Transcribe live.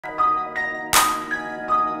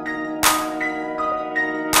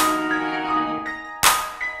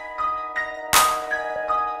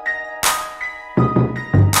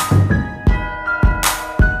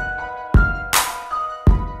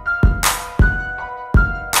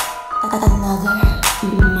Another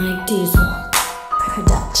Mike Diesel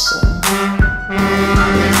production.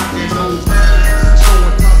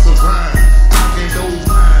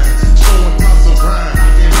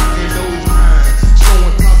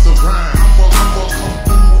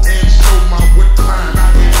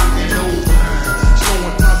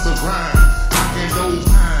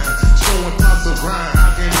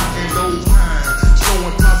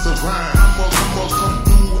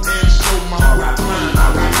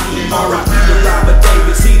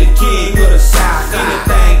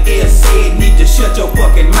 Shut your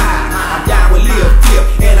fucking mind. I'm down with Lil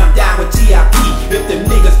Flip and I'm down with DSP. If them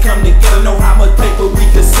niggas come together, know how much paper we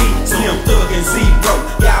can see. Slim Thug and Zero,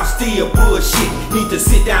 y'all still bullshit. Need to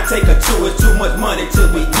sit down, take a tour. It's too much money till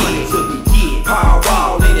we get. Paul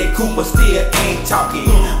Wall and that Cooper still ain't talking.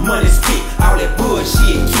 Money spit, all that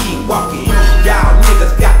bullshit, keep walking. Y'all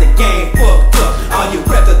niggas got the game fucked up. All you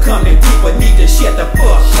record coming people need to shut the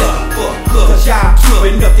fuck up. Cause y'all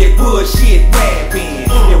keeping up that bullshit rapping.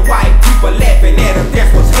 And white people laughing at them,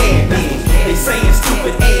 that's what's happening. They saying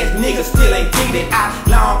stupid ass niggas still ain't figured it out.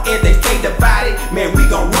 Long as they stay divided, man, we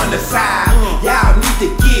gon' run the side. Y'all need to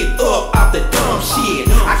get up off the dumb shit.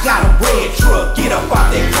 I got a red truck, get up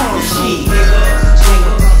off that dumb shit.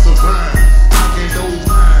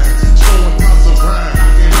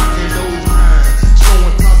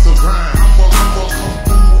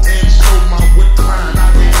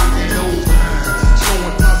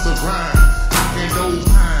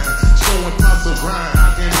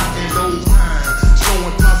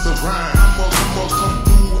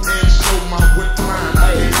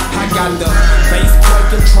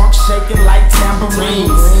 Trunk shaking like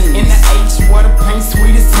tambourines. In the H where the paint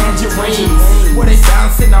sweet as tangerines. Where they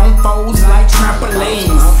bouncing on foes like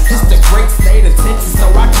trampolines. It's the great state of Texas, so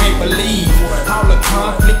I can't believe all the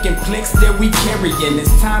conflict and plex that we carrying.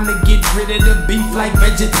 It's time to get rid of the beef like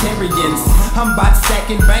vegetarians. I'm about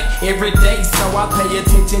stacking bank every day, so I pay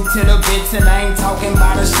attention to the bits, and I ain't talking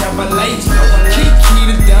about a Chevrolet. Kiki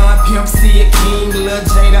the Don, Pimp C a King, Lil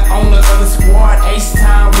J the owner of the squad.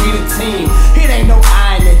 H-Time we the team. It ain't no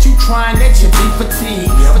iron that you trying, that you be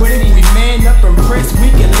fatigued. But if we man up and press, we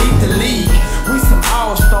can lead the league. We some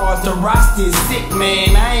all-stars, the roster is sick,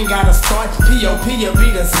 man. I ain't gotta start, P.O.P. will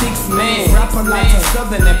be the sixth man. Rapping like a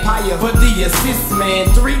Southern Empire, but the assist man.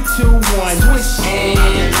 3, 2, 1, switch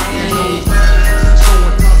and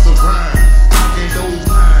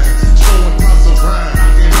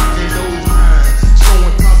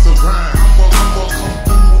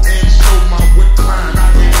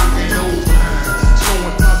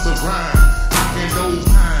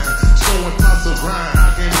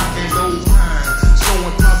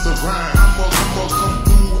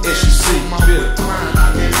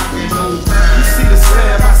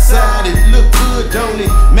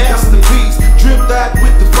masterpiece, dripped out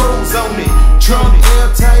with the foes on it. Trump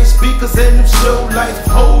airtight speakers and them show lights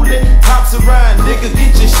holding. Pops around, nigga,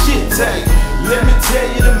 get your shit tight. Let me tell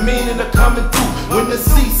you the meaning of coming through. When the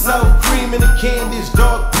seesaw cream and the candy's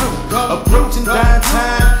dark blue. Approaching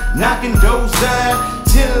downtown, knocking doors down.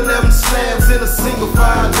 10, 11 slabs in a single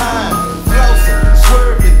file line. Flossing,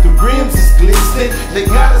 swerving, the rims is glistening. They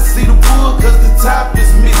gotta see the wood cause the top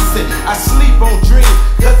is missing. I sleep on dreams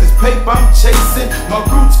cause it's paper I'm chasing. My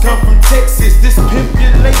roots come from Texas, this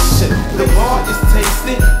pimpulation. The bar is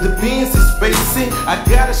tasting, the beans is spacing. I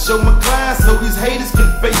gotta show my clients